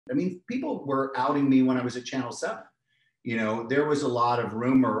I mean, people were outing me when I was at Channel 7. You know, there was a lot of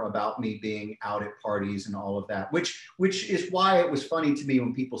rumor about me being out at parties and all of that, which is why it was funny to me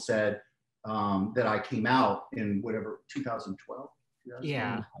when people said that I came out in whatever, 2012?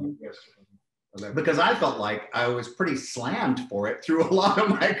 Yeah. Because I felt like I was pretty slammed for it through a lot of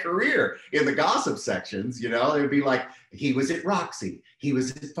my career in the gossip sections. You know, it would be like, he was at Roxy, he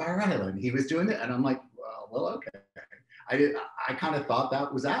was at Fire Island, he was doing it. And I'm like, well, okay. I kind of thought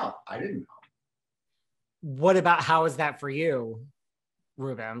that was out. I didn't know. What about, how is that for you,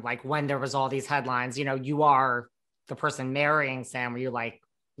 Rubem? Like when there was all these headlines, you know, you are the person marrying Sam, were you like,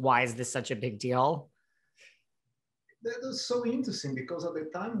 why is this such a big deal? That was so interesting because at the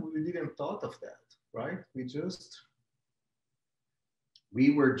time we didn't thought of that, right?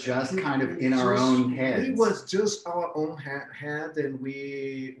 We were just kind of in our own heads. It was just our own head, and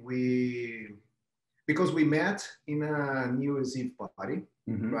because we met in a New Year's Eve party,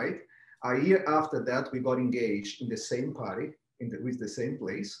 right? A year after that, we got engaged in the same party, with the same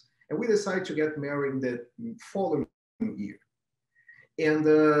place, and we decided to get married the following year. And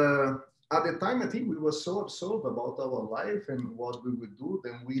at the time, I think we were so absorbed about our life and what we would do,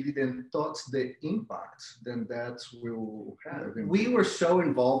 then we didn't thought the impact then that will have. We were so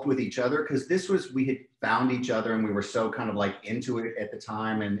involved with each other because we had found each other and we were so kind of like into it at the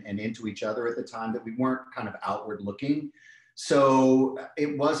time and into each other at the time that we weren't kind of outward looking. So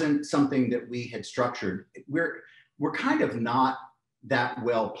it wasn't something that we had structured. We're kind of not that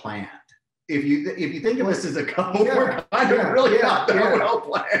well planned. If you think of us as a couple, we're kind of really not that well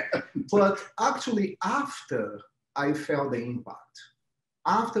planned. But actually, after I felt the impact,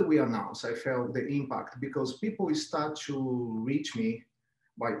 after we announced, I felt the impact because people start to reach me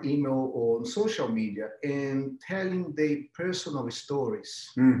by email or on social media and telling their personal stories.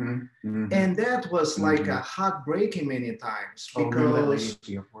 And that was like a heartbreaking many times because,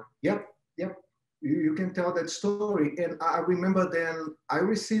 you can tell that story. And I remember then I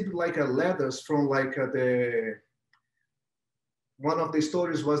received like a letters from like one of the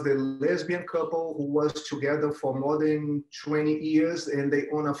stories was the lesbian couple who was together for more than 20 years and they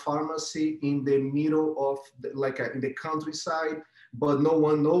own a pharmacy in the middle of in the countryside, but no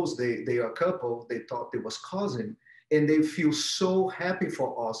one knows they are a couple. They thought they was cousin, and they feel so happy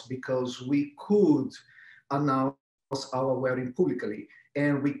for us because we could announce our wedding publicly.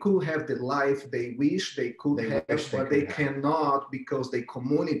 And we could have the life they wish they could have, but they cannot because the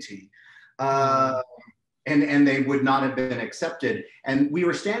community. And they would not have been accepted. And we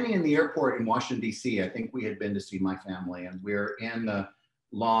were standing in the airport in Washington, D.C. I think we had been to see my family, and we're in the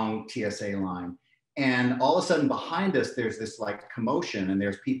long TSA line. And all of a sudden behind us, there's this like commotion, and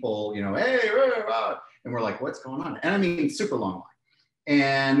there's people, you know, hey, and we're like, what's going on? And I mean, super long line.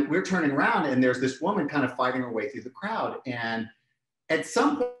 And we're turning around, and there's this woman kind of fighting her way through the crowd. And at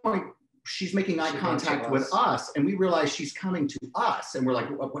some point, she's making eye contact with us, and we realize she's coming to us, and we're like,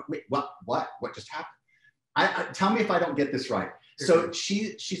 wait, what just happened? Tell me if I don't get this right. So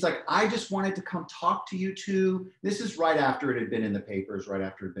she's like, I just wanted to come talk to you two. This is right after it had been in the papers, right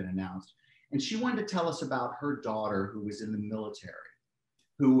after it had been announced. And she wanted to tell us about her daughter who was in the military,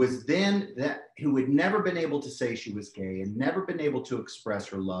 who had never been able to say she was gay and never been able to express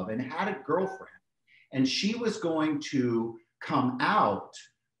her love and had a girlfriend. And she was going to come out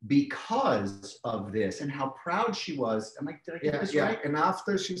because of this and how proud she was. Did I get this right? And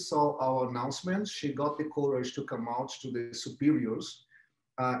after she saw our announcement, she got the courage to come out to the superiors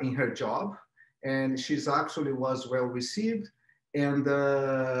in her job. And she's actually was well received. And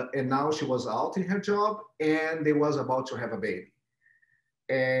now she was out in her job and they was about to have a baby.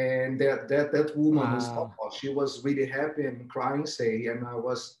 And that woman was, she was really happy and crying,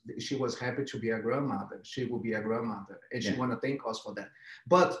 she was happy to be a grandmother. She will be a grandmother, and she want to thank us for that.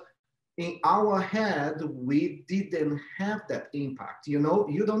 But in our head, we didn't have that impact. You know,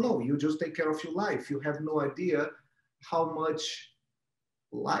 you don't know. You just take care of your life. You have no idea how much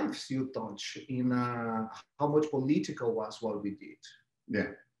lives you touch how much political was what we did.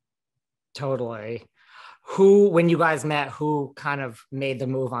 Yeah, totally. Who, when you guys met, who kind of made the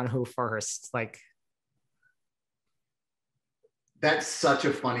move on who first? Like, that's such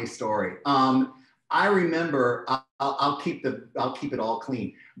a funny story. I remember, I'll keep it all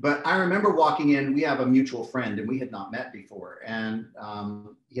clean, but I remember walking in. We have a mutual friend, and we had not met before, and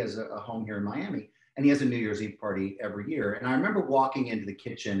he has a home here in Miami, and he has a New Year's Eve party every year. And I remember walking into the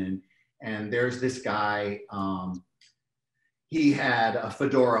kitchen, and there's this guy. He had a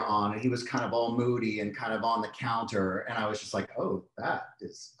fedora on, and he was kind of all moody and kind of on the counter. And I was just like, oh, that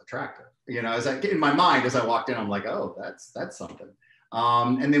is attractive. You know, in my mind, as I walked in, I'm like, oh, that's something.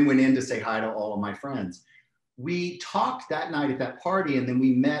 And then went in to say hi to all of my friends. we talked that night at that party, and then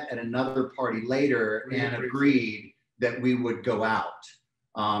we met at another party later and agreed that we would go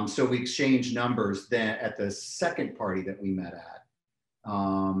out. So we exchanged numbers then at the second party that we met at.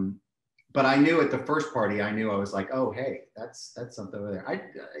 But I knew at the first party, I was like, oh, hey, that's something over there. I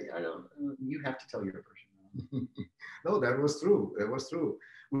don't, you have to tell your version. No, that was true. That was true.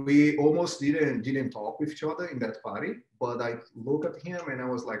 We almost didn't talk with each other in that party, but I looked at him and I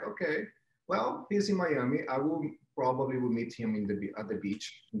was like, okay, well, he's in Miami. I will probably meet him at the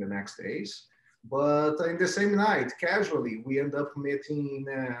beach in the next days. But in the same night, casually, we end up meeting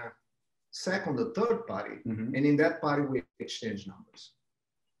in a second or third party. Mm-hmm. And in that party, we exchanged numbers.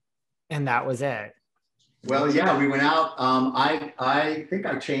 And that was it. Well, yeah, we went out. I think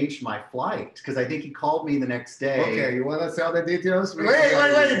I changed my flight because I think he called me the next day. Okay, you want to tell the details? Wait,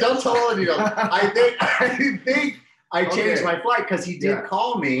 don't tell all the details. I think I changed my flight because he did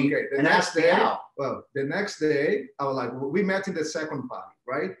call me and asked me out. Well, the next day, I was like, we met in the second party,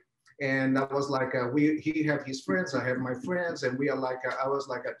 right? And I was like, he have his friends, I have my friends, and we are like, I was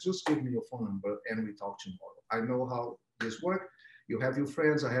like, just give me your phone number and we talk tomorrow. I know how this works. You have your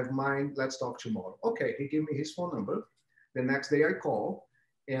friends, I have mine, let's talk tomorrow. Okay, he gave me his phone number. The next day I call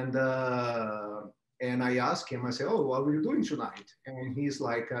and I ask him, I say, oh, what are you doing tonight? And he's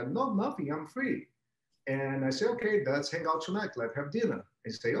like, no, nothing, I'm free. And I say, okay, let's hang out tonight, let's have dinner.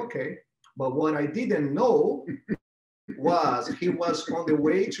 And say, okay. But what I didn't know was he was on the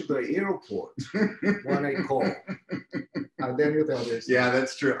way to the airport when I called. Then you tell this. Yeah,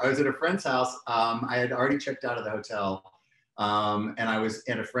 that's true. I was at a friend's house. I had already checked out of the hotel. And I was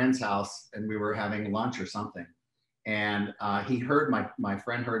at a friend's house and we were having lunch or something. And he heard my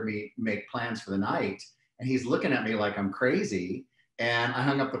friend heard me make plans for the night. And he's looking at me like I'm crazy. And I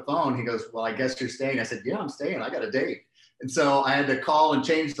hung up the phone. He goes, well, I guess you're staying. I said, yeah, I'm staying. I got a date. And so I had to call and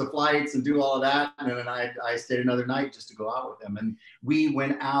change the flights and do all of that. And then I stayed another night just to go out with him. And we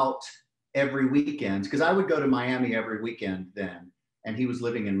went out every weekend because I would go to Miami every weekend then. And he was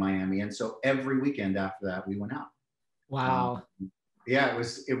living in Miami. And so every weekend after that, we went out. Wow. Yeah,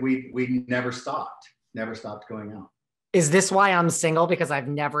 we never stopped going out. Is this why I'm single? Because I've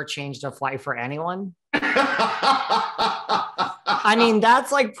never changed a flight for anyone? I mean,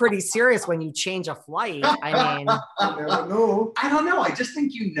 that's like pretty serious when you change a flight. I mean, I never know. I don't know. I just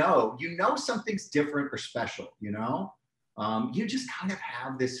think you know something's different or special, you know? You just kind of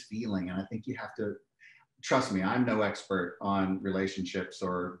have this feeling. And I think you have to, trust me, I'm no expert on relationships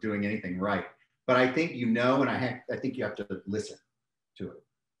or doing anything right. But I think you know, and I think you have to listen to it.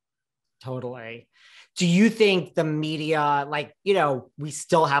 Totally. Do you think the media, like, you know, we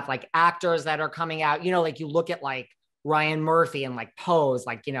still have like actors that are coming out, you know, like you look at like Ryan Murphy and like Pose,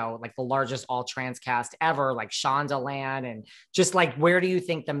 like, you know, like the largest all trans cast ever, like Shondaland, and just like, where do you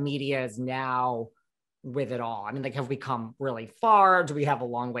think the media is now with it all? I mean, like, have we come really far? Do we have a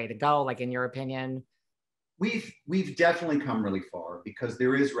long way to go? Like, in your opinion? We've definitely come really far because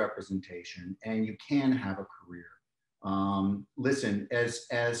there is representation and you can have a career. Listen, as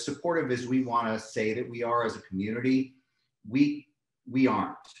supportive as we want to say that we are as a community, we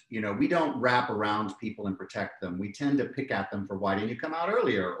aren't. You know, we don't wrap around people and protect them. We tend to pick at them for why didn't you come out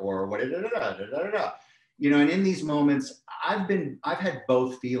earlier or what you know. And in these moments, I've had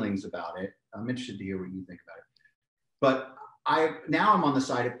both feelings about it. I'm interested to hear what you think about it. But I'm on the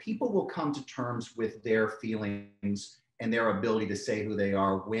side of people will come to terms with their feelings and their ability to say who they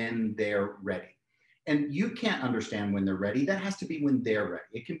are when they're ready. And you can't understand when they're ready. That has to be when they're ready.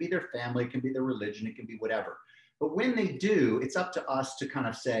 It can be their family, it can be their religion, it can be whatever. But when they do, it's up to us to kind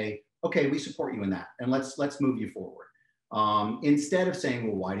of say, okay, we support you in that, and let's move you forward. Instead of saying,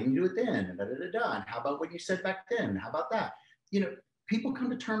 well, why didn't you do it then? And how about what you said back then? How about that? You know, people come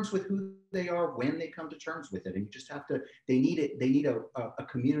to terms with who they are when they come to terms with it. And you just have to, they need a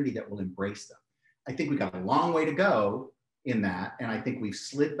community that will embrace them. I think we've got a long way to go in that. And I think we've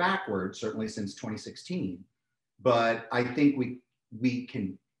slid backwards, certainly since 2016. But I think we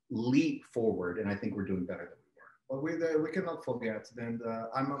can leap forward, and I think we're doing better than we were. But we cannot forget that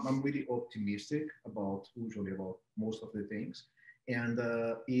I'm really optimistic about most of the things. And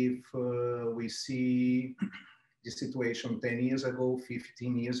if we see the situation 10 years ago,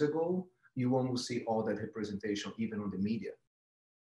 15 years ago, you won't see all that representation even on the media.